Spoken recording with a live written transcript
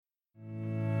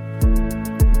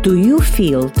Do you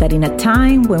feel that in a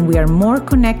time when we are more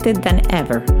connected than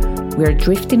ever, we are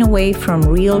drifting away from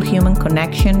real human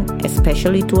connection,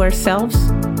 especially to ourselves?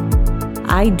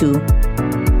 I do.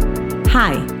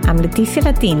 Hi, I'm Leticia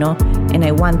Latino, and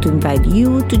I want to invite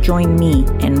you to join me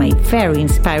and my very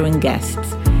inspiring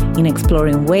guests in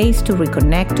exploring ways to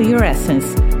reconnect to your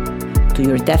essence, to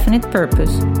your definite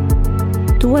purpose,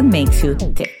 to what makes you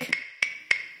tick.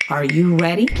 Are you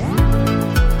ready?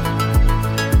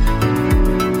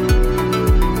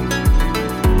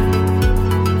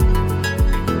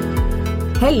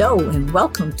 Hello and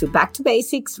welcome to Back to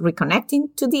Basics,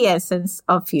 Reconnecting to the Essence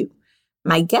of You.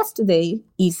 My guest today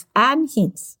is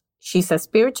Hince. She's a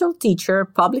spiritual teacher,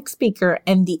 public speaker,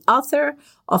 and the author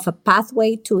of A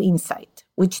Pathway to Insight,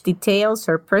 which details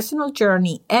her personal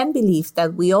journey and beliefs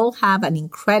that we all have an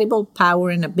incredible power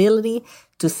and ability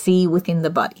to see within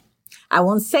the body. I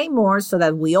won't say more so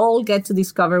that we all get to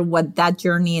discover what that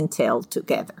journey entailed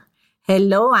together.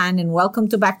 Hello, Anne, and welcome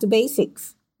to Back to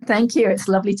Basics. Thank you. It's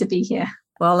lovely to be here.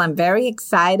 Well, I'm very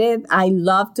excited. I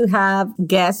love to have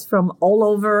guests from all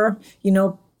over,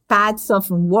 paths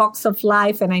of walks of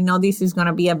life. And I know this is going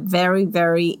to be a very,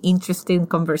 very interesting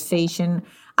conversation.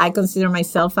 I consider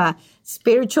myself a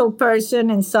spiritual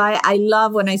person. And so I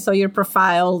love when I saw your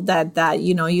profile that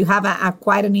you have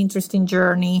quite an interesting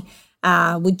journey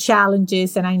with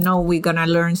challenges. And I know we're going to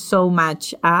learn so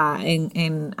much.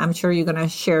 And I'm sure you're going to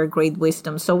share great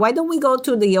wisdom. So why don't we go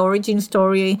to the origin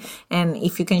story? And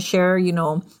if you can share,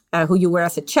 who you were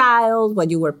as a child,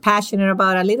 what you were passionate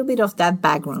about, a little bit of that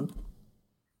background.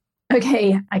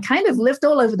 Okay. I kind of lived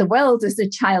all over the world as a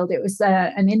child. It was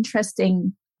an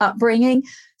interesting upbringing.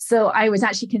 So I was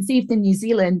actually conceived in New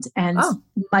Zealand, and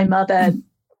my mother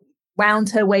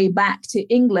wound her way back to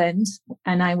England,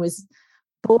 and I was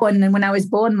born. And when I was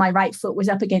born, my right foot was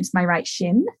up against my right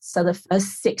shin. So the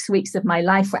first 6 weeks of my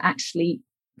life were actually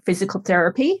physical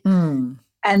therapy. And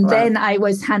then I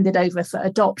was handed over for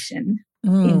adoption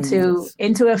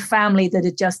into a family that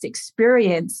had just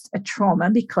experienced a trauma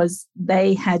because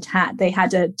they had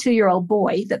a 2-year-old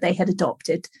boy that they had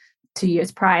adopted 2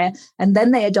 years prior. And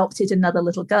then they adopted another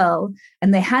little girl,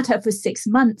 and they had her for 6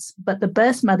 months, but the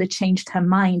birth mother changed her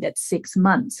mind at 6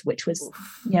 months, which was,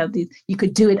 you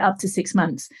could do it up to 6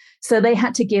 months. So they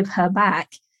had to give her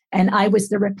back. And I was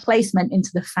the replacement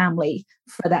into the family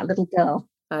for that little girl.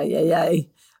 When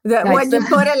you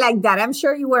put it like that, I'm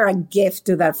sure you were a gift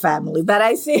to that family, but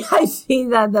I see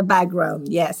that the background.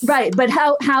 Yes. Right. But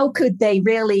how could they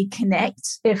really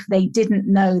connect if they didn't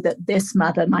know that this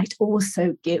mother might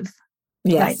also give?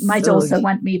 Yes. Might also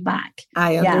want me back.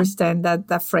 I understand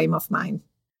that frame of mind.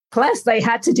 Plus, they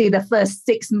had to do the first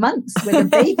 6 months with a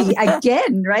baby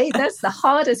again, right? That's the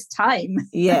hardest time.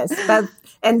 Yes.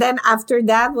 And then after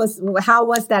that how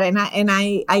was that? And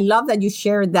I love that you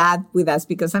shared that with us,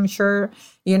 because I'm sure,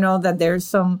 that there's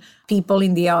some people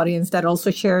in the audience that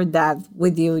also shared that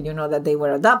with you, that they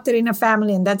were adopted in a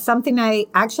family. And that's something I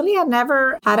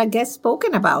never had a guest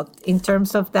spoken about in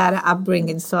terms of that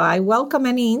upbringing. So I welcome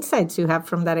any insights you have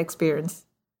from that experience.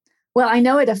 Well, I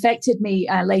know it affected me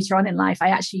later on in life. I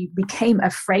actually became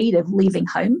afraid of leaving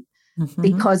home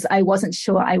because I wasn't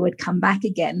sure I would come back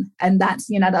again. And that's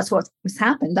what was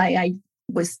happened. I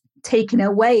was taken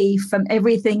away from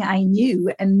everything I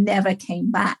knew and never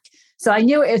came back. So I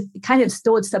knew it kind of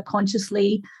stored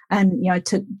subconsciously. And, it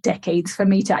took decades for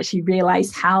me to actually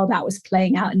realize how that was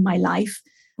playing out in my life.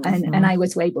 And I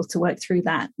was able to work through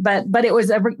that. But it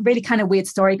was a really kind of weird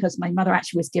story, because my mother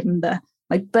actually was given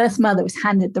my birth mother was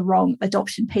handed the wrong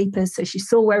adoption papers. So she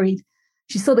saw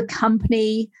the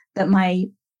company that my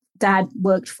dad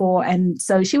worked for. And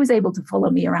so she was able to follow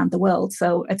me around the world.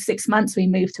 So at 6 months, we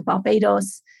moved to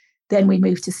Barbados. Then we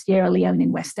moved to Sierra Leone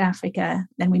in West Africa.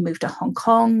 Then we moved to Hong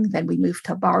Kong. Then we moved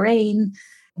to Bahrain.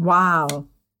 Wow.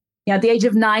 Yeah, at the age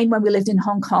of 9, when we lived in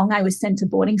Hong Kong, I was sent to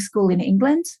boarding school in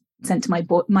England, sent to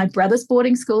my brother's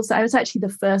boarding school. So I was actually the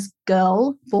first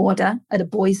girl boarder at a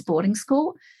boys' boarding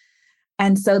school.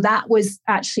 And so that was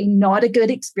actually not a good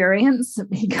experience,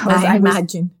 because I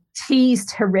was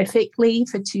teased horrifically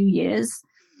for 2 years.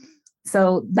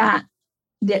 So that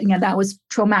was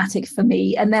traumatic for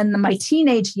me. And then my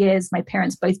teenage years, my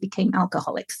parents both became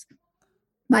alcoholics.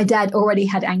 My dad already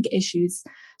had anger issues.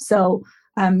 So,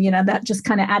 that just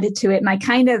kind of added to it. And I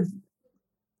kind of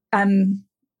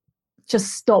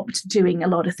just stopped doing a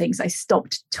lot of things. I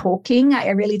stopped talking. I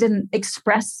really didn't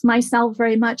express myself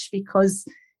very much, because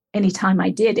anytime I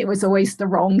did, it was always the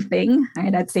wrong thing.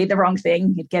 And I'd say the wrong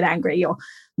thing, he'd get angry, or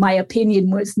my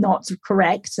opinion was not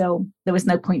correct. So there was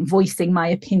no point voicing my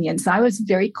opinion. So I was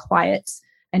very quiet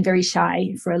and very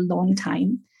shy for a long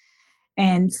time.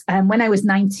 And when I was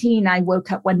 19, I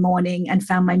woke up one morning and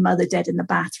found my mother dead in the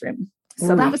bathroom.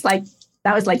 So that was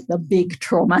like the big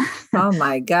trauma. Oh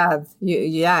my God.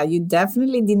 You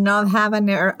definitely did not have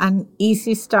an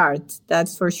easy start.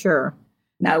 That's for sure.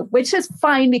 No, which is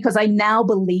fine because I now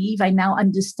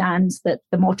understand that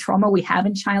the more trauma we have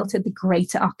in childhood, the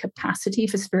greater our capacity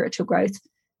for spiritual growth.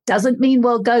 Doesn't mean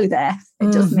we'll go there.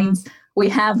 It just means we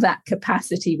have that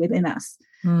capacity within us.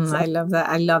 So. I love that.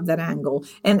 I love that angle.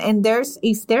 And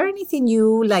is there anything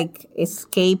you like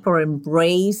escape or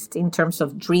embraced in terms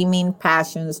of dreaming,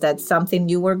 passions? That's something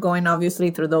you were going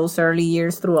obviously through those early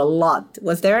years through a lot.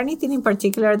 Was there anything in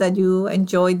particular that you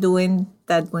enjoy doing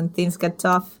that when things get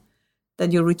tough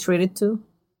that you retreated to?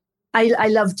 I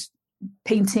loved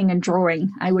painting and drawing.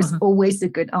 I was always a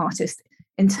good artist.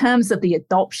 In terms of the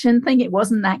adoption thing, it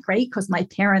wasn't that great because my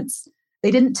parents,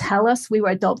 they didn't tell us we were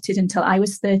adopted until I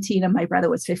was 13 and my brother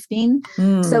was 15.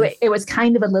 So it was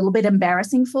kind of a little bit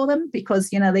embarrassing for them because,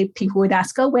 people would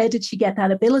ask, oh, where did she get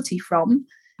that ability from?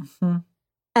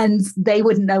 And they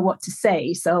wouldn't know what to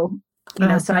say. So,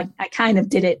 so I kind of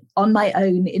did it on my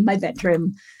own in my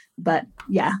bedroom. But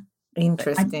yeah.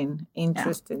 Interesting.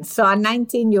 Yeah. So at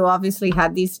 19, you obviously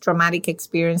had these traumatic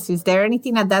experiences. Is there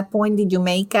anything at that point, did you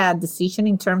make a decision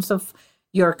in terms of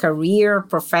your career,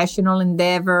 professional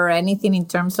endeavor, anything in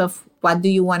terms of what do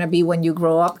you want to be when you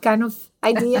grow up kind of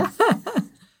idea?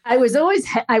 I was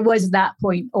that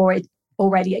point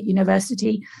already at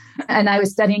university, and I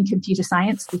was studying computer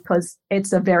science because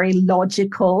it's a very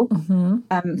logical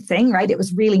thing, right? It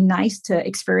was really nice to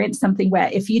experience something where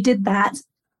if you did that,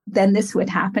 then this would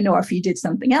happen, or if you did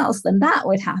something else, then that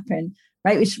would happen,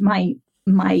 right? Which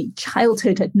my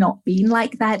childhood had not been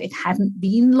like that. It hadn't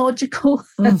been logical.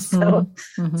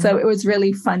 So it was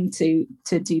really fun to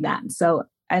do that. So,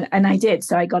 and I did.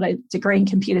 So I got a degree in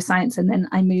computer science, and then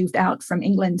I moved out from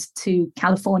England to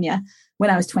California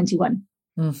when I was 21.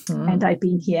 And I've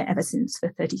been here ever since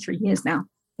for 33 years now.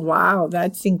 Wow,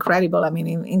 that's incredible. I mean,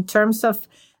 in terms of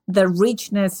the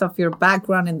richness of your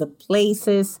background and the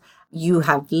places you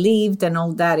have lived and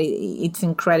all that, it's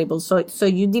incredible. So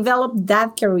you developed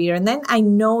that career, and then I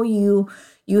know you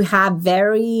have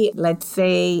very, let's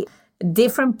say,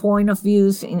 different point of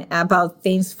views about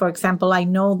things. For example, I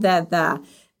know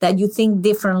that you think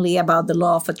differently about the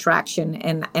law of attraction,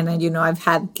 and I've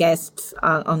had guests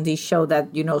on this show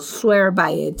that swear by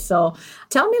it. So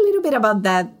tell me a little bit about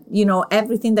that.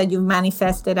 Everything that you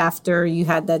manifested after you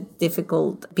had that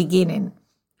difficult beginning.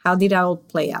 How did it all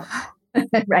play out?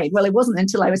 Right. Well, it wasn't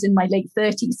until I was in my late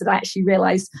 30s that I actually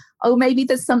realized, maybe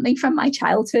there's something from my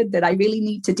childhood that I really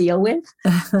need to deal with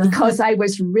because I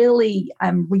was really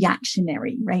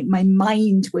reactionary, right? My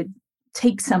mind would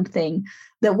take something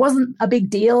that wasn't a big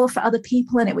deal for other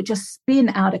people and it would just spin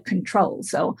out of control.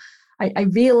 So I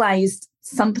realized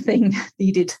something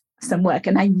needed some work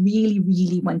and I really,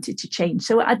 really wanted to change.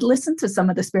 So I'd listened to some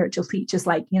of the spiritual teachers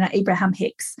like, Abraham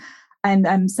Hicks,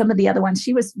 and some of the other ones.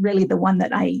 She was really the one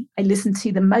that I listened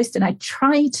to the most. And I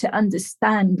tried to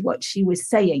understand what she was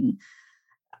saying.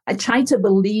 I tried to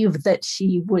believe that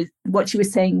what she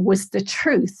was saying was the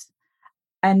truth.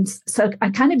 And so I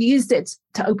kind of used it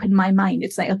to open my mind.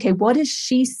 It's like, okay, what is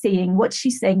she seeing? What's she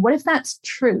saying? What if that's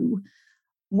true?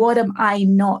 What am I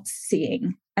not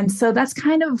seeing? And so that's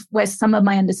kind of where some of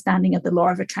my understanding of the law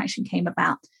of attraction came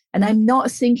about. And I'm not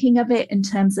thinking of it in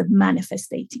terms of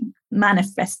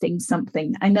manifesting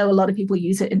something. I know a lot of people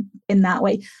use it in that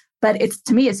way, but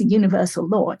to me, it's a universal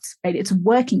law. It's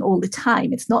working all the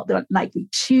time. It's not that like we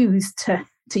choose to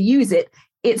use it.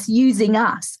 It's using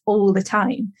us all the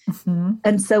time.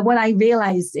 And so what I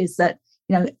realized is that,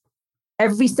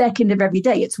 every second of every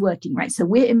day it's working, right? So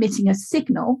we're emitting a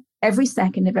signal every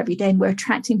second of every day, and we're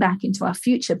attracting back into our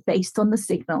future based on the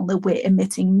signal that we're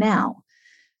emitting now.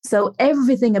 So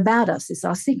everything about us is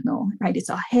our signal, right?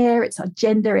 It's our hair, it's our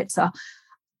gender, it's our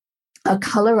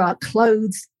color, our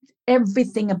clothes,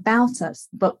 everything about us.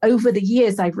 But over the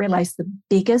years, I've realized the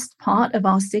biggest part of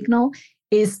our signal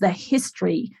is the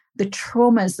history, the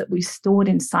traumas that we stored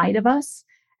inside of us.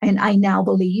 And I now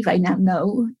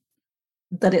know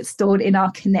that it's stored in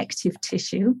our connective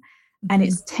tissue and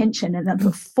it's tension. And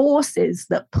the forces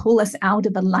that pull us out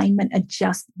of alignment are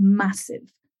just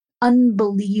massive,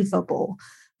 unbelievable.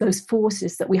 Those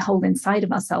forces that we hold inside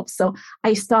of ourselves. So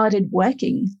I started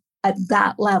working at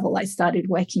that level. I started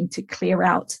working to clear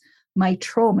out my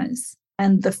traumas.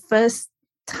 And the first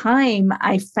time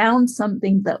I found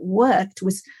something that worked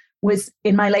was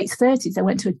in my late 30s. I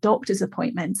went to a doctor's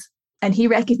appointment and he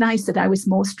recognized that I was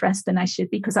more stressed than I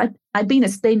should be because I'd been a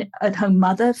stay-at-home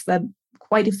mother for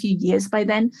quite a few years by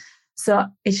then. So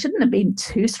it shouldn't have been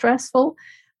too stressful.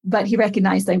 but he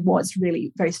recognized I was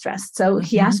really very stressed. So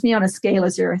he asked me on a scale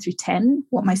of 0 through 10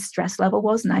 what my stress level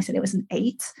was. And I said it was an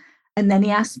 8. And then he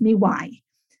asked me why.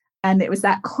 And it was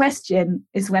that question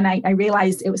is when I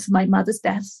realized it was my mother's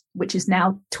death, which is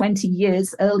now 20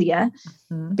 years earlier,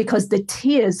 because the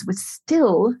tears were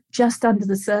still just under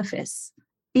the surface,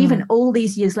 even all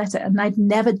these years later. And I'd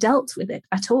never dealt with it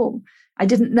at all. I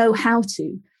didn't know how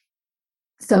to.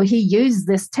 So he used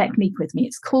this technique with me.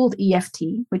 It's called EFT,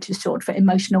 which is short for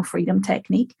Emotional Freedom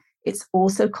Technique. It's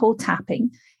also called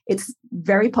tapping. It's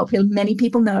very popular. Many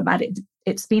people know about it.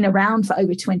 It's been around for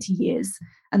over 20 years.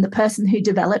 And the person who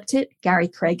developed it, Gary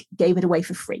Craig, gave it away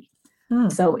for free.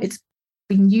 So it's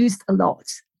been used a lot.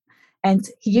 And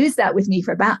he used that with me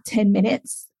for about 10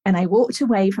 minutes. And I walked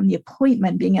away from the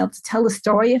appointment being able to tell the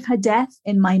story of her death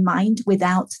in my mind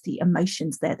without the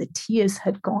emotions there. The tears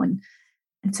had gone.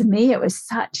 And to me, it was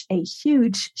such a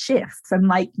huge shift from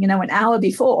an hour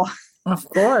before. Of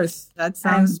course. That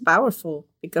sounds powerful,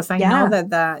 because I know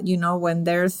that, when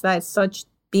there's such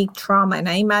big trauma, and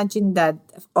I imagine that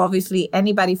obviously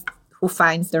anybody who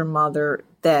finds their mother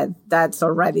dead, that's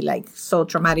already so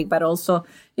traumatic. But also,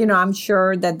 I'm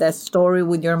sure that the story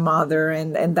with your mother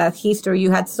and that history,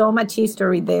 you had so much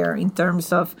history there in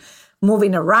terms of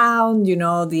moving around,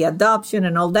 the adoption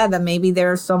and all that, that maybe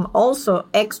there's some also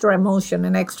extra emotion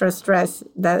and extra stress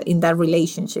that in that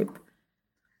relationship.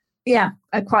 Yeah,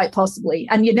 quite possibly.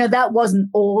 And, that wasn't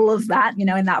all of that, in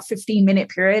that 15-minute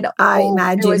period. I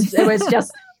imagine.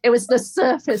 It was the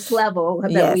surface level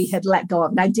that we had let go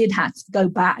of. And I did have to go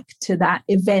back to that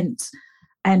event.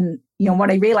 And,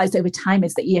 what I realized over time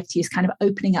is that EFT is kind of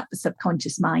opening up the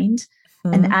subconscious mind.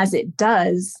 And as it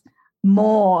does,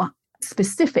 more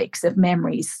specifics of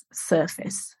memories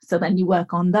surface. So then you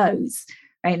work on those.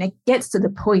 Right? And it gets to the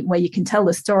point where you can tell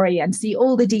the story and see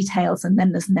all the details, and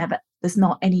then there's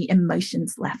not any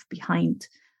emotions left behind.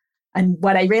 And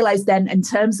what I realized then in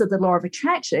terms of the law of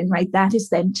attraction, right, that has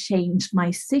then changed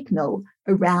my signal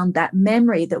around that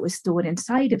memory that was stored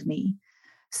inside of me.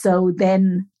 So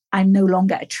then I'm no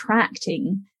longer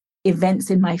attracting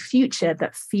events in my future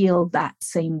that feel that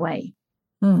same way.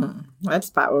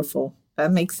 That's powerful.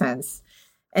 That makes sense.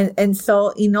 And so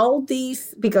in all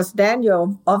these, because then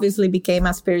you obviously became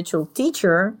a spiritual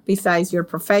teacher besides your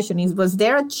profession, was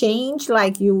there a change?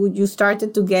 You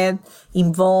started to get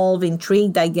involved,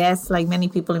 intrigued, I guess, like many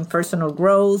people in personal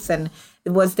growth. And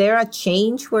was there a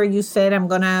change where you said, I'm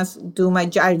going to do my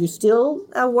job? Are you still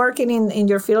working in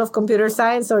your field of computer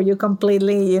science, or you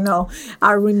completely,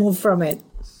 are removed from it?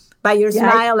 By your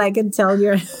smile, I can tell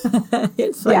you're.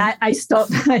 I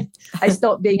stopped. I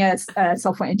stopped being a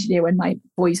software engineer when my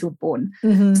boys were born.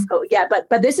 So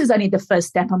but this is only the first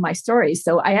step on my story.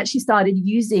 So I actually started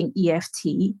using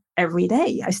EFT every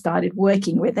day. I started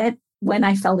working with it when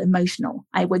I felt emotional.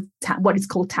 I would tap what is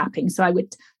called tapping. So I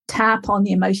would tap on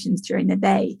the emotions during the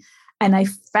day. And I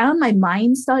found my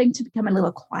mind starting to become a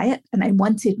little quiet, and I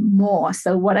wanted more.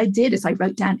 So what I did is I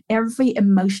wrote down every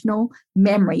emotional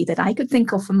memory that I could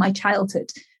think of from my childhood.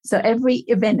 So every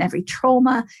event, every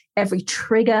trauma, every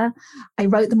trigger, I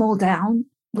wrote them all down,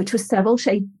 which was several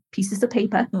pieces of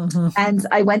paper. And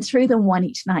I went through them one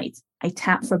each night. I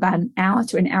tapped for about an hour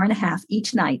to an hour and a half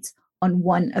each night on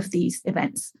one of these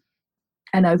events.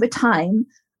 And over time,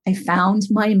 I found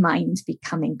my mind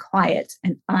becoming quiet,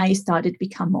 and I started to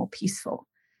become more peaceful.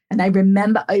 And I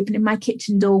remember opening my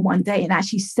kitchen door one day and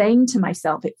actually saying to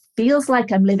myself, it feels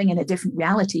like I'm living in a different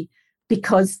reality,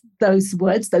 because those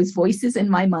words, those voices in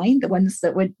my mind, the ones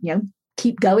that would,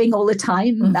 keep going all the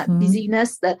time, that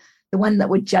busyness, the one that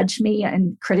would judge me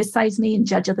and criticize me and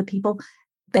judge other people,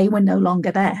 they were no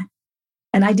longer there.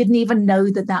 And I didn't even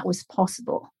know that that was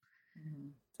possible.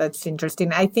 That's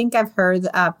interesting. I think I've heard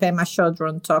Pema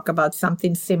Chodron talk about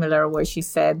something similar, where she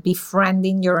said,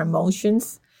 befriending your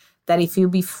emotions, that if you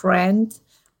befriend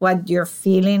what you're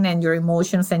feeling and your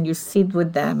emotions and you sit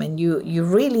with them and you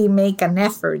really make an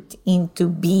effort into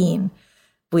being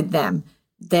with them,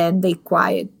 then they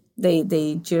quiet.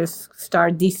 They just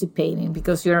start dissipating,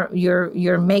 because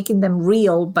you're making them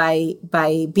real by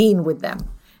being with them.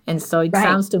 And so it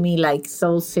sounds to me like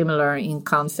so similar in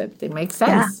concept. It makes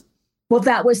sense. Yeah. Well,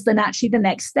 that was actually the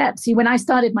next step. See, when I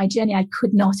started my journey, I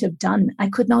could not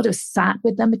have sat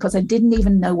with them, because I didn't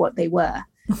even know what they were.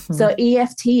 So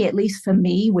EFT, at least for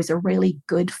me, was a really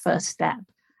good first step.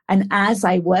 And as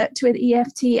I worked with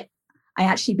EFT, I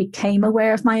actually became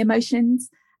aware of my emotions.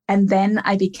 And then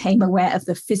I became aware of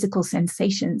the physical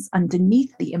sensations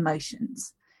underneath the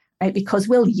emotions, right? Because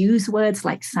we'll use words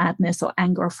like sadness or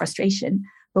anger or frustration,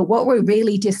 but what we're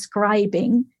really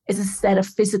describing is a set of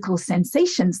physical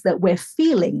sensations that we're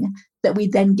feeling that we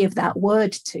then give that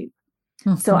word to.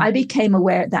 So I became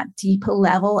aware at that deeper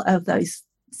level of those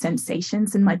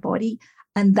sensations in my body.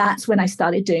 And that's when I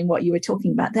started doing what you were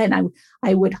talking about then.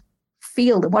 I would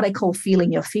feel what I call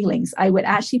feeling your feelings. I would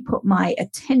actually put my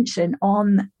attention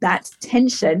on that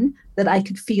tension that I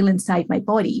could feel inside my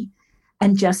body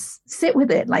and just sit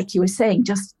with it, like you were saying,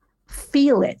 just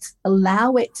feel it,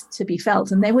 allow it to be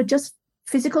felt. And they were just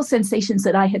physical sensations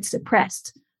that I had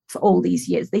suppressed for all these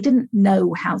years. They didn't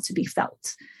know how to be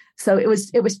felt. So it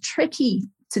was tricky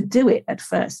to do it at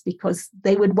first because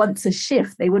they would want to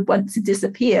shift. They would want to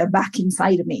disappear back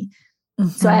inside of me.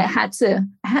 So I had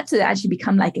to actually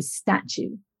become like a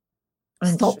statue,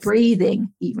 stop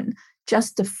breathing even,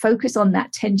 just to focus on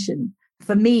that tension.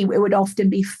 For me, it would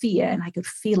often be fear, and I could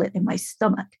feel it in my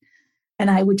stomach. And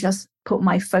I would just put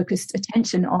my focused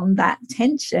attention on that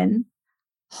tension,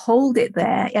 hold it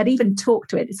there. I'd even talk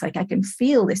to it. It's like, I can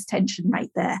feel this tension right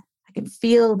there. I can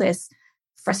feel this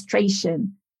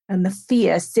frustration and the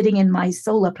fear sitting in my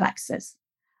solar plexus.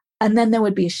 And then there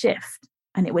would be a shift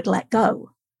and it would let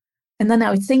go. And then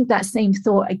I would think that same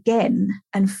thought again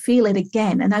and feel it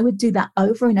again. And I would do that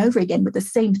over and over again with the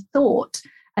same thought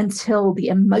until the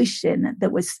emotion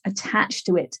that was attached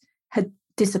to it had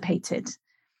dissipated.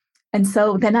 And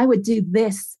so then I would do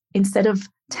this instead of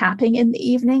tapping in the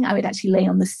evening. I would actually lay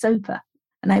on the sofa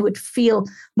and I would feel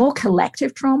more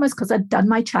collective traumas because I'd done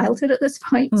my childhood at this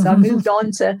point. So I moved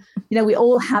on to, we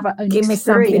all have our own Give me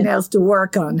something else to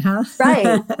work on, huh?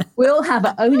 Right. We all have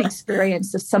our own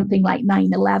experience of something like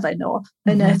 9/11 or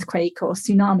an earthquake or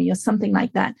tsunami or something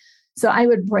like that. So I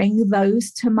would bring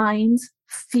those to mind,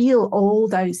 feel all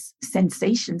those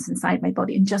sensations inside my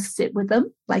body and just sit with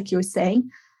them, like you were saying,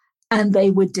 and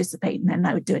they would dissipate. And then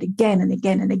I would do it again and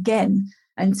again and again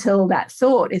until that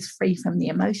thought is free from the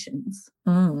emotions.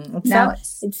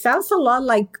 It sounds a lot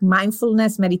like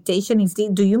mindfulness meditation.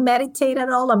 Do you meditate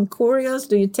at all? I'm curious.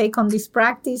 Do you take on this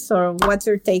practice, or what's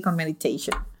your take on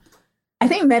meditation? I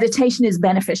think meditation is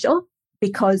beneficial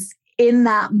because in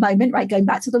that moment, right, going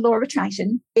back to the law of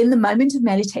attraction, in the moment of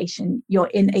meditation,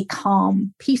 you're in a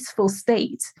calm, peaceful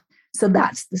state. So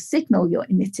that's the signal you're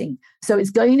emitting. So it's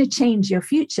going to change your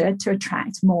future to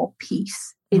attract more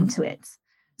peace into it.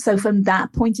 So from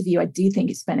that point of view, I do think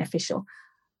it's beneficial.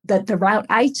 That the route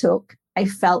I took, I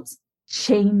felt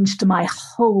changed my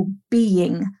whole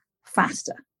being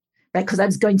faster, right? Because I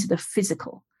was going to the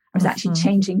physical. I was actually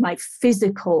changing my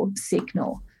physical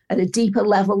signal at a deeper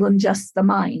level than just the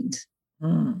mind.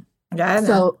 Yeah,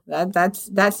 so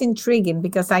that's intriguing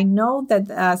because I know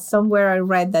that somewhere I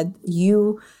read that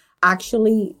you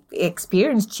actually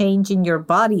experience change in your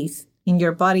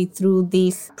body through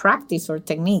this practice or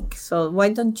technique. So why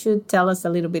don't you tell us a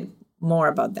little bit more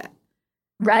about that?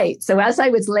 Right. So as I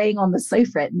was laying on the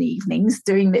sofa in the evenings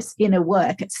doing this inner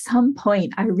work, at some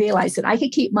point I realized that I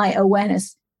could keep my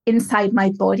awareness inside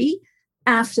my body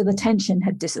after the tension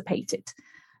had dissipated.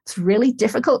 It's really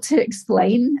difficult to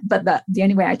explain, but the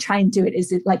only way I try and do it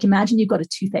is like, imagine you've got a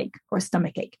toothache or a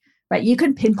stomach ache, right? You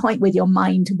can pinpoint with your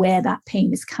mind where that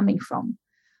pain is coming from.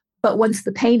 But once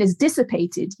the pain is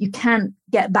dissipated, you can't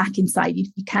get back inside.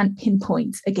 You can't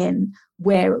pinpoint again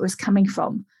where it was coming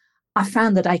from. I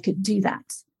found that I could do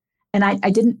that. And I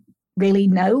didn't really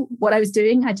know what I was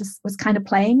doing. I just was kind of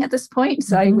playing at this point.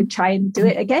 So I would try and do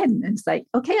it again. And it's like,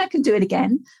 okay, I can do it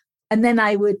again. And then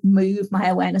I would move my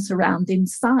awareness around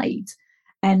inside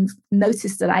and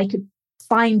notice that I could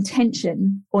find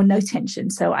tension or no tension.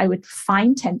 So I would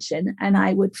find tension and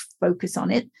I would focus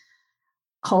on it,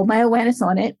 hold my awareness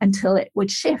on it until it would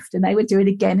shift, and I would do it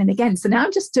again and again. So now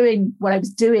I'm just doing what I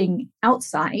was doing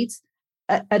outside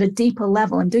at a deeper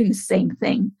level. I'm doing the same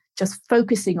thing, just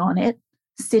focusing on it,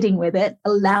 sitting with it,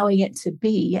 allowing it to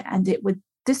be, and it would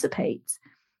dissipate.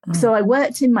 So I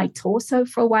worked in my torso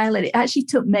for a while, and it actually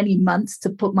took many months to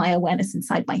put my awareness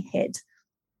inside my head.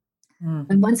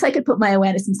 And once I could put my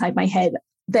awareness inside my head,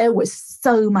 there was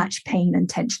so much pain and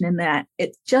tension in there.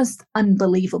 It's just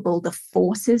unbelievable, the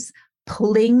forces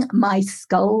pulling my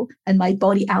skull and my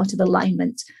body out of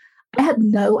alignment. I had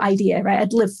no idea, right?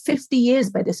 I'd lived 50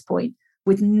 years by this point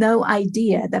with no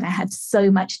idea that I had so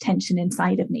much tension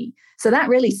inside of me. So that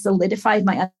really solidified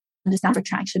my understanding of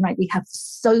attraction, right? We have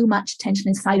so much tension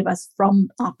inside of us from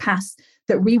our past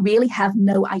that we really have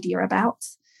no idea about.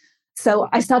 So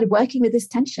I started working with this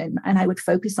tension and I would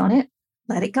focus on it,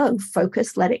 let it go,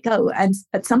 focus, let it go. And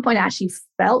at some point I actually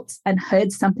felt and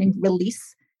heard something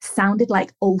release, sounded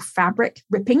like old fabric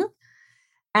ripping.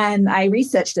 And I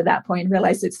researched at that point and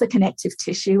realized it's the connective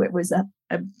tissue. It was a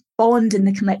bond in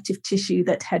the connective tissue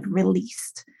that had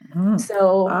released.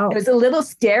 So It was a little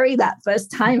scary that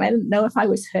first time. I didn't know if I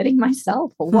was hurting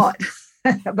myself or what,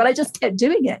 but I just kept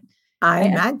doing it. I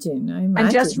imagine.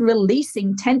 And just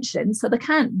releasing tension. So there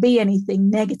can't be anything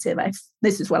negative.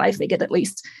 This is what I figured, at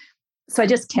least. So I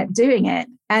just kept doing it.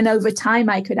 And over time,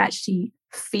 I could actually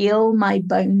feel my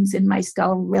bones in my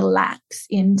skull relax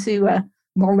into a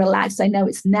more relaxed, I know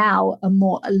it's now a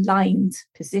more aligned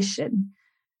position.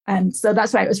 And so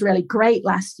that's why it was really great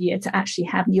last year to actually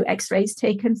have new x-rays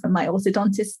taken from my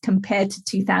orthodontist compared to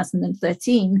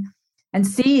 2013 and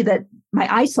see that my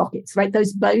eye sockets, right,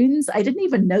 those bones, I didn't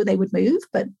even know they would move,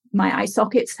 but my eye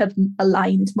sockets have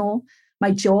aligned more.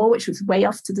 My jaw, which was way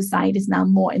off to the side, is now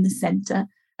more in the center.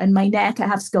 And my neck, I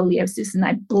have scoliosis, and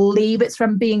I believe it's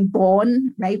from being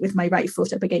born, right, with my right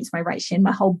foot up against my right shin.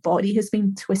 My whole body has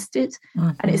been twisted,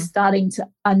 and it's starting to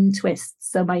untwist.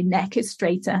 So my neck is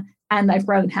straighter, and I've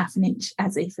grown half an inch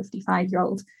as a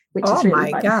 55-year-old, which is really fun.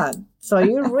 Oh my God. So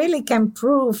you really can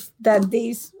prove that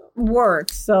this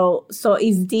works. So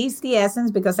is this the essence?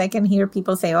 Because I can hear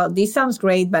people say, oh, this sounds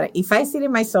great, but if I sit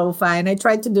in my sofa and I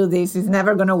try to do this, it's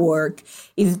never going to work.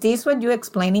 Is this what you're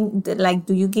explaining? Like,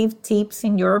 do you give tips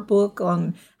in your book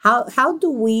on how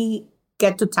do we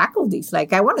get to tackle this?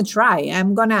 Like, I want to try.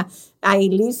 I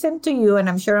listen to you, and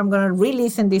I'm sure I'm going to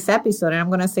re-listen this episode, and I'm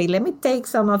going to say, let me take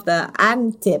some of the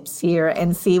tips here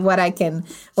and see what I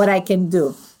can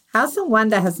do. How someone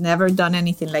that has never done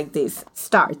anything like this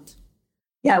start?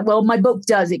 Yeah, well, my book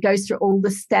does. It goes through all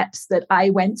the steps that I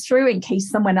went through in case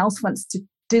someone else wants to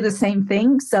do the same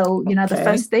thing. So, the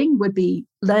first thing would be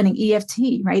learning EFT,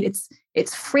 right?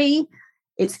 It's free.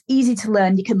 It's easy to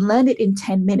learn. You can learn it in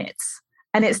 10 minutes.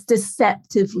 And it's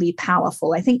deceptively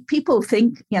powerful. I think people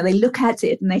think, they look at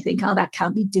it and they think, oh, that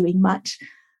can't be doing much.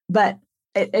 But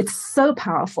it's so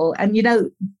powerful. And,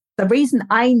 the reason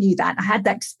I knew that, I had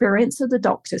that experience at the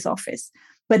doctor's office.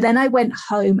 But then I went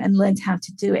home and learned how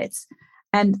to do it.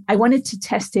 And I wanted to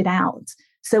test it out.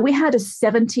 So we had a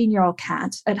 17-year-old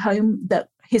cat at home that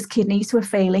his kidneys were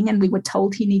failing, and we were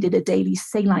told he needed a daily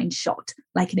saline shot,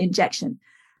 like an injection.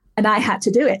 And I had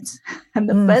to do it. And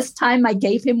the first time I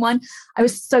gave him one, I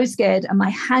was so scared, and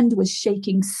my hand was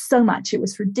shaking so much. It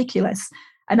was ridiculous.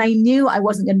 And I knew I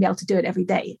wasn't going to be able to do it every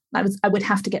day. I would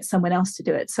have to get someone else to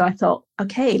do it. So I thought,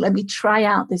 okay, let me try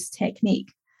out this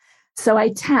technique. So I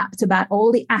tapped about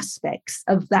all the aspects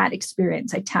of that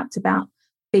experience. I tapped about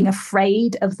being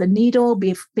afraid of the needle,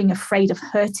 being afraid of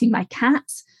hurting my cat,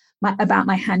 about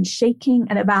my hand shaking,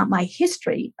 and about my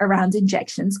history around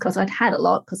injections, because I'd had a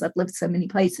lot because I've lived so many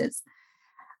places.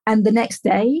 And the next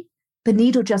day, the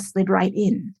needle just slid right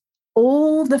in.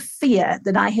 All the fear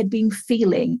that I had been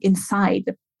feeling inside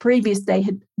the previous day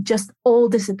had just all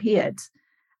disappeared.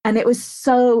 And it was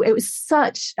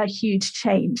such a huge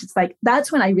change. It's like,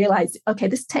 that's when I realized, okay,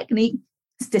 this technique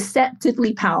is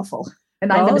deceptively powerful.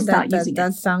 And I'm going to start using it.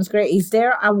 That sounds great. Is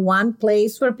there one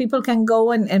place where people can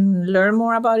go and learn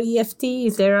more about EFT?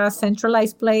 Is there a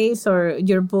centralized place, or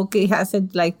your book has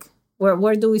it like,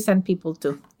 where do we send people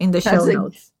to in the show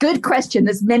notes? Good question.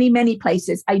 There's many, many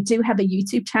places. I do have a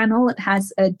YouTube channel that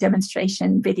has a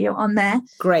demonstration video on there.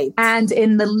 Great. And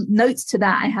in the notes to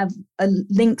that, I have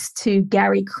links to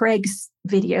Gary Craig's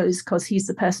videos, because he's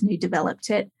the person who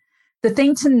developed it. The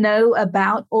thing to know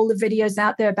about all the videos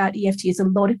out there about EFT is a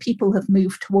lot of people have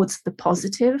moved towards the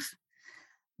positive,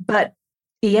 but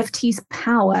EFT's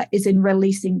power is in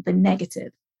releasing the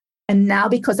negative. And now,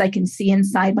 because I can see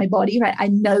inside my body, right, I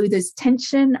know there's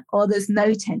tension or there's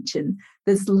no tension.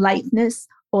 There's lightness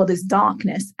or there's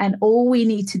darkness. And all we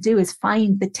need to do is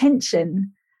find the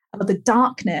tension or the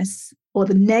darkness or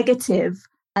the negative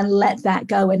and let that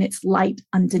go, and it's light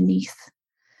underneath.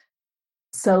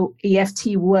 So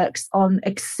EFT works on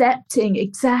accepting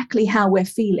exactly how we're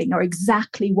feeling or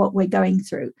exactly what we're going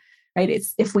through, right?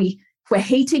 It's if we're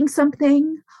hating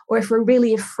something, or if we're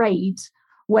really afraid,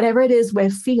 whatever it is we're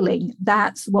feeling,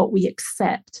 that's what we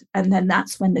accept. And then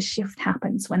that's when the shift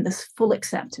happens, when there's full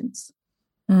acceptance.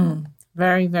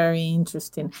 Very, very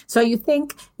interesting. So you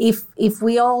think if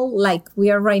we all, like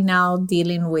we are right now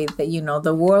dealing with,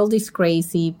 the world is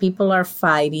crazy, people are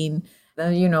fighting,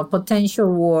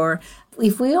 potential war.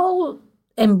 If we all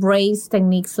embrace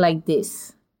techniques like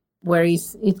this, where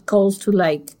it calls to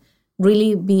like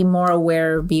really be more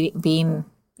aware,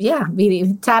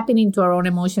 tapping into our own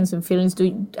emotions and feelings.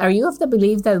 Are you of the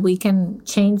belief that we can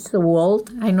change the world?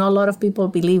 I know a lot of people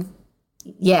believe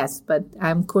yes, but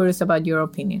I'm curious about your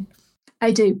opinion.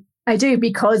 I do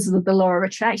because of the law of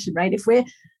attraction, right? If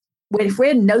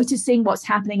we're noticing what's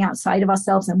happening outside of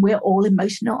ourselves and we're all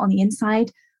emotional on the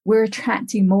inside, we're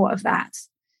attracting more of that.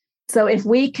 So if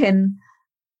we can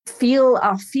feel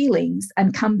our feelings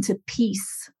and come to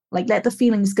peace, like let the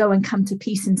feelings go and come to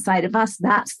peace inside of us,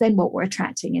 that's then what we're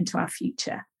attracting into our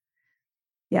future.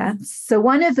 Yeah. So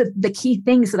one of the key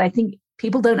things that I think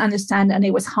people don't understand, and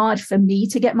it was hard for me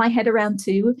to get my head around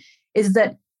too, is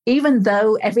that even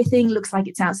though everything looks like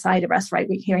it's outside of us, right?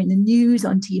 We're hearing the news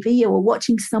on TV or we're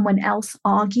watching someone else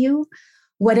argue,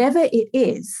 whatever it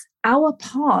is, our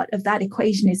part of that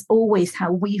equation is always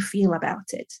how we feel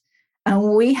about it.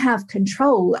 And we have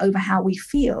control over how we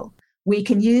feel. We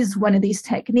can use one of these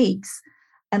techniques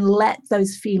and let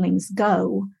those feelings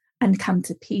go and come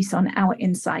to peace on our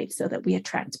inside so that we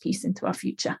attract peace into our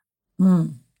future. Oh,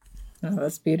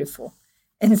 that's beautiful.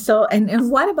 And so,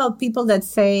 and what about people that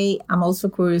say, I'm also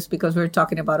curious because we're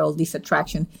talking about all this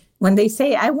attraction. When they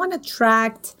say, I want to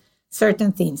attract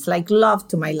certain things like love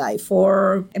to my life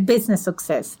or business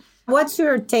success. What's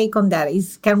your take on that?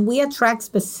 Can we attract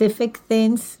specific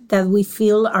things that we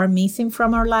feel are missing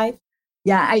from our life?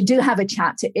 Yeah, I do have a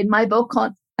chapter in my book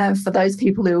on for those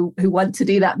people who want to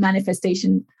do that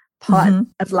manifestation part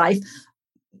of life.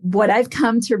 What I've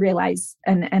come to realize,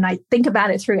 and I think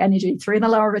about it through energy, through the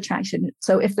law of attraction.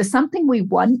 So if there's something we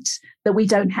want that we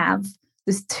don't have,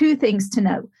 there's two things to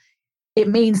know. It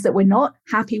means that we're not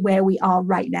happy where we are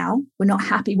right now. We're not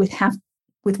happy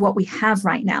with what we have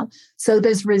right now. So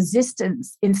there's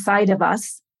resistance inside of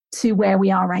us to where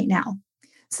we are right now.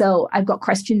 So I've got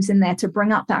questions in there to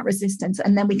bring up that resistance,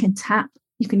 and then we can tap.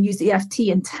 You can use EFT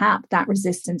and tap that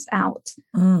resistance out.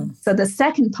 So the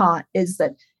second part is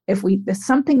that if there's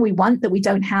something we want that we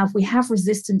don't have, we have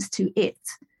resistance to it.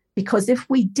 Because if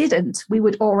we didn't, we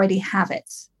would already have it.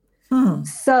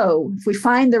 So if we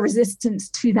find the resistance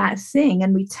to that thing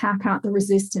and we tap out the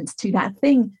resistance to that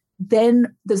thing,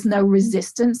 then there's no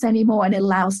resistance anymore and it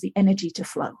allows the energy to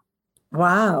flow.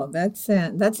 Wow, that's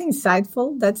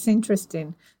insightful. That's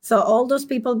interesting. So all those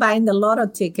people buying the lotto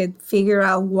ticket figure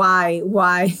out why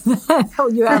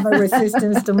you have a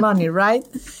resistance to money, right?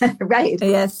 Right.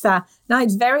 Yes. No,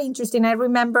 it's very interesting. I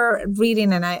remember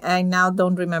reading, and I now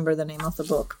don't remember the name of the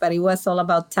book, but it was all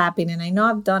about tapping. And I know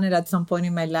I've done it at some point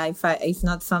in my life. It's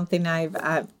not something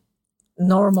I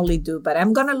normally do, but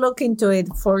I'm going to look into it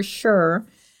for sure.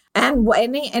 And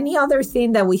any other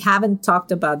thing that we haven't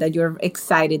talked about that you're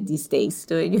excited these days?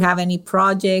 Do you have any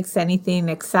projects, anything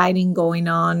exciting going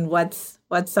on? What's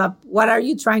up? What are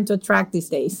you trying to attract these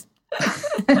days?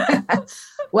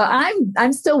 Well,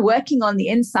 I'm still working on the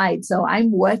inside. So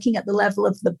I'm working at the level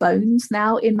of the bones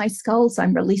now in my skull. So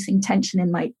I'm releasing tension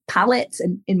in my palate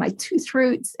and in my tooth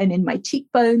roots and in my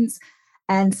cheekbones.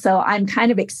 And so I'm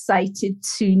kind of excited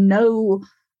to know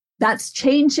that's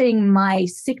changing my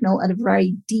signal at a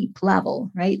very deep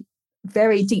level, right?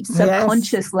 Very deep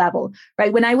subconscious level,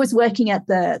 right? When I was working at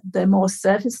the more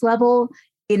surface level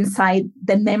inside,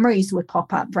 the memories would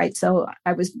pop up, right? So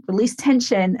I was released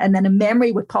tension and then a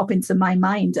memory would pop into my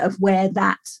mind of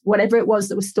whatever it was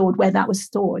that was stored, where that was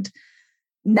stored.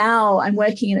 Now I'm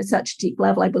working at such a deep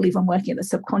level. I believe I'm working at the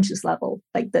subconscious level,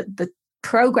 like the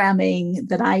programming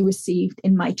that I received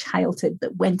in my childhood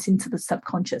that went into the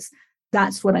subconscious.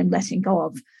 That's what I'm letting go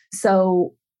of.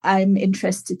 So I'm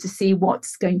interested to see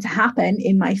what's going to happen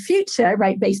in my future,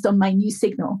 right? Based on my new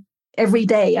signal. Every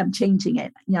day I'm changing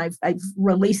it. You know, I've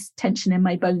released tension in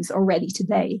my bones already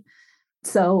today.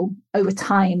 So over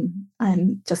time,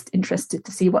 I'm just interested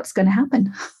to see what's going to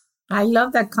happen. I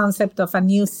love that concept of a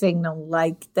new signal,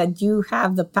 like that you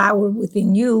have the power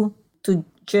within you to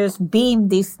just beam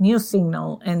this new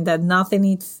signal and that nothing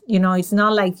is, it's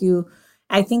not like you.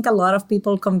 I think a lot of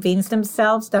people convince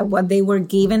themselves that what they were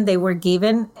given,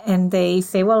 and they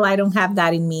say, well, I don't have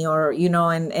that in me, or,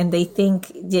 and they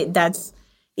think it's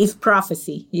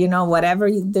prophecy, whatever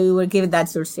you were given,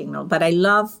 that's your signal. But I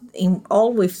love in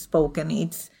all we've spoken,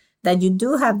 it's that you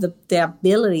do have the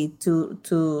ability to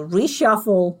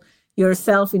reshuffle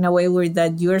yourself in a way where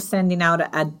that you're sending out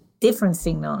a different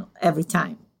signal every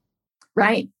time.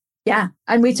 Right. Yeah.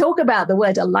 And we talk about the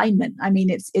word alignment. I mean,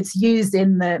 it's used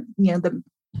in the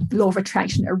law of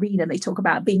attraction arena. They talk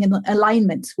about being in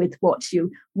alignment with what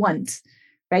you want,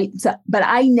 right? So, but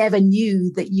I never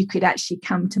knew that you could actually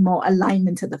come to more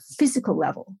alignment at the physical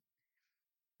level,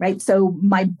 right? So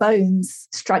my bones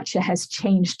structure has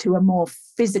changed to a more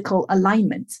physical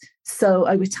alignment. So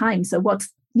over time, so what's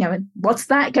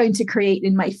that going to create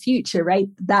in my future, right?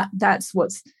 That's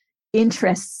what's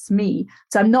interests me.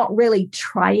 So I'm not really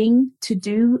trying to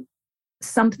do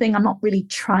something. I'm not really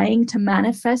trying to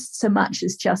manifest so much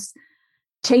as just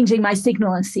changing my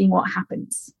signal and seeing what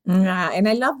happens. Yeah, and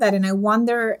I love that. And I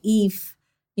wonder if,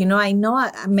 I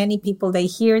know many people, they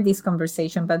hear this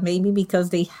conversation, but maybe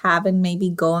because they haven't maybe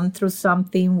gone through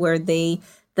something where the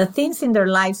things in their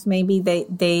lives, maybe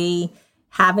they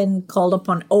haven't called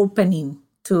upon opening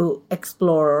to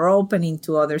explore or opening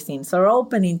to other things or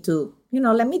opening to,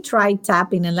 let me try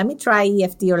tapping and let me try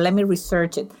EFT or let me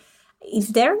research it. Is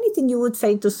there anything you would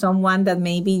say to someone that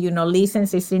maybe,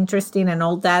 listens, is interesting and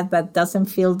all that, but doesn't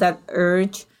feel that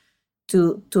urge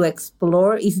to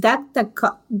explore? Is that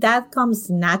that comes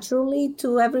naturally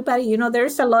to everybody?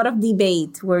 There's a lot of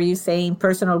debate where you say in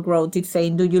personal growth, it's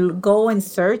saying, do you go and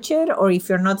search it? Or if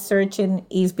you're not searching,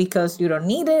 is because you don't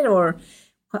need it? Or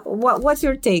what's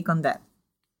your take on that?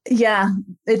 Yeah,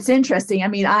 it's interesting. I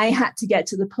mean, I had to get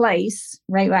to the place,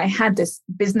 right, where I had this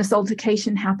business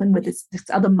altercation happen with this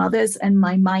other mothers, and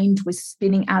my mind was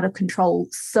spinning out of control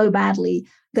so badly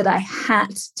that I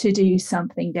had to do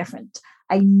something different.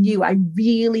 I knew I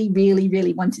really, really,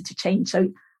 really wanted to change. So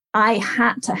I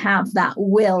had to have that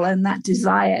will and that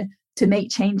desire to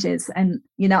make changes. And,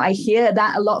 I hear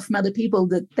that a lot from other people,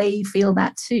 that they feel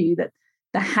that too, that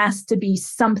there has to be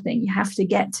something. You have to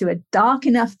get to a dark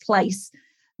enough place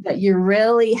that you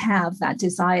really have that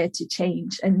desire to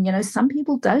change. And, some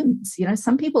people don't.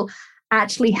 Some people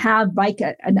actually have like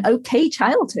an okay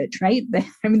childhood, right? They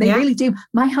really do.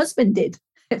 My husband did.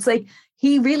 It's like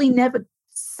he really never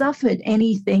suffered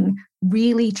anything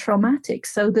really traumatic.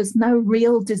 So there's no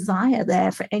real desire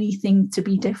there for anything to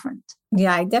be different.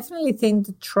 Yeah, I definitely think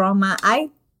the trauma,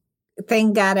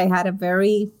 thank God I had a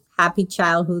very happy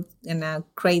childhood and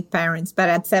great parents. But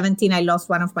at 17, I lost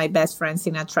one of my best friends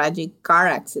in a tragic car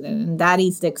accident. And that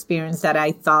is the experience that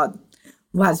I thought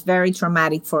was very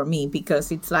traumatic for me,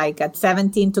 because it's like at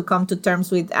 17 to come to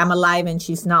terms with I'm alive and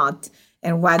she's not.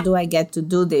 And why do I get to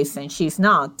do this and she's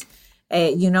not?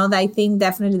 I think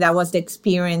definitely that was the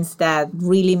experience that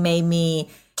really made me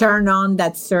turn on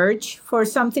that search for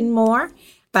something more.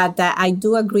 But I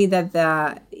do agree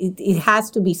that it has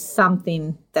to be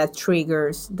something that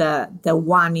triggers the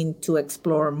wanting to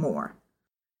explore more.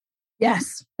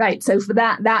 Yes, right. So for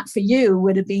that for you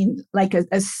would have been like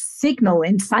a signal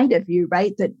inside of you,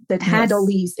 right? That had all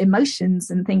these emotions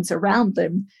and things around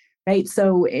them, right?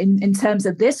 So in terms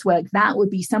of this work, that would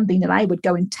be something that I would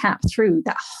go and tap through,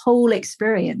 that whole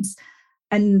experience.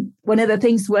 And one of the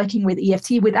things working with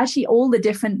EFT, with actually all the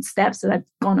different steps that I've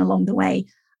gone along the way,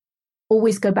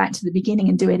 always go back to the beginning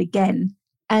and do it again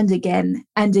and again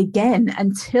and again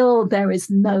until there is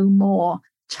no more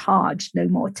charge, no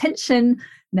more tension,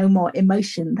 no more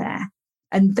emotion there.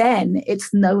 And then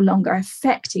it's no longer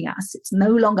affecting us. It's no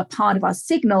longer part of our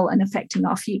signal and affecting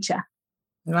our future.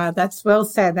 Wow, that's well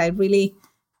said.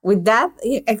 With that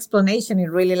explanation, it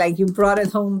really, you brought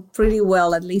it home pretty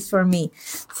well, at least for me.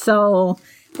 So,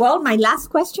 well, my last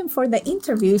question for the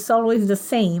interview is always the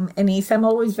same. And I'm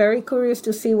always very curious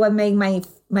to see what make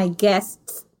my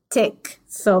guests tick.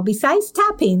 So besides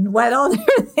tapping, what other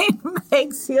thing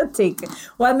makes you tick?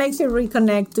 What makes you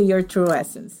reconnect to your true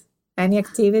essence? Any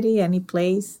activity, any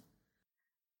place?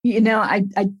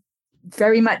 I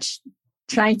very much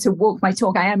try to walk my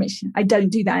talk. I don't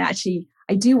do that. Actually,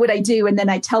 I do what I do and then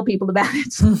I tell people about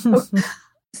it.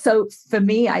 So for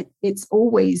me, it's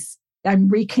always, I'm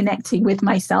reconnecting with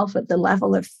myself at the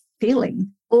level of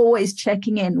feeling, always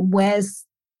checking in. Where's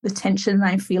the tension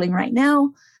I'm feeling right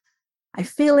now? I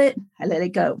feel it. I let it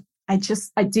go. I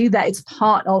do that. It's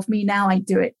part of me now. I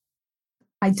do it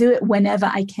whenever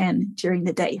I can during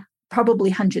the day, probably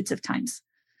hundreds of times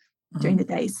during the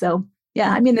day. So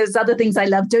yeah, there's other things I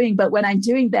love doing, but when I'm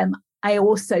doing them, I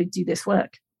also do this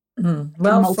work.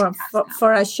 Well,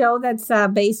 for a show that's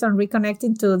based on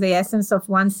reconnecting to the essence of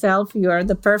oneself, you are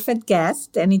the perfect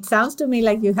guest. And it sounds to me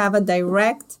like you have a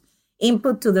direct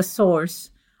input to the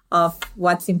source of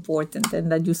what's important,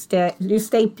 and that you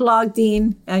stay plugged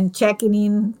in and checking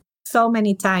in so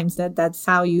many times that's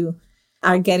how you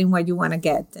are getting what you want to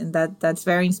get. And that's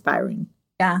very inspiring.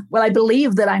 Yeah. Well, I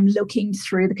believe that I'm looking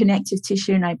through the connective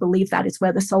tissue, and I believe that is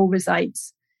where the soul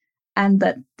resides. And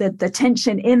that the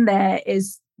tension in there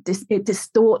it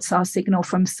distorts our signal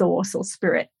from source or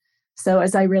spirit. So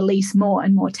as I release more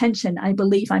and more tension, I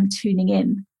believe I'm tuning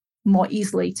in more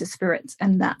easily to spirit.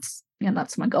 And that's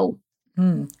my goal.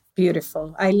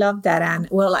 Beautiful. I love that, Anne.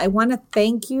 Well, I want to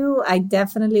thank you. I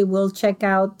definitely will check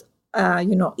out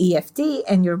EFT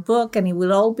and your book, and it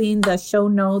will all be in the show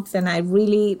notes. And I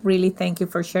really, really thank you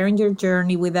for sharing your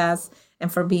journey with us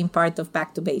and for being part of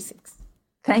Back to Basics.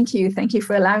 Thank you. Thank you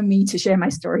for allowing me to share my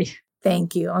story.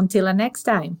 Thank you. Until the next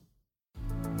time.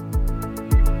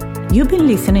 You've been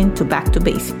listening to Back to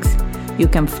Basics. You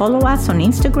can follow us on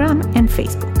Instagram and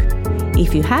Facebook.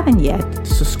 If you haven't yet,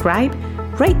 subscribe,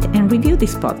 rate, and review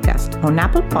this podcast on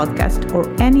Apple Podcast or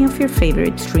any of your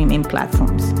favorite streaming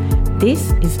platforms.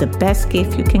 This is the best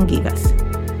gift you can give us.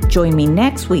 Join me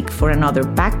next week for another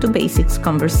Back to Basics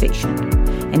conversation.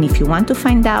 And if you want to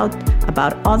find out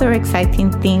about other exciting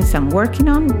things I'm working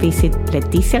on, visit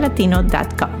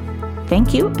leticialatino.com.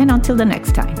 Thank you, and until the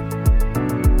next time.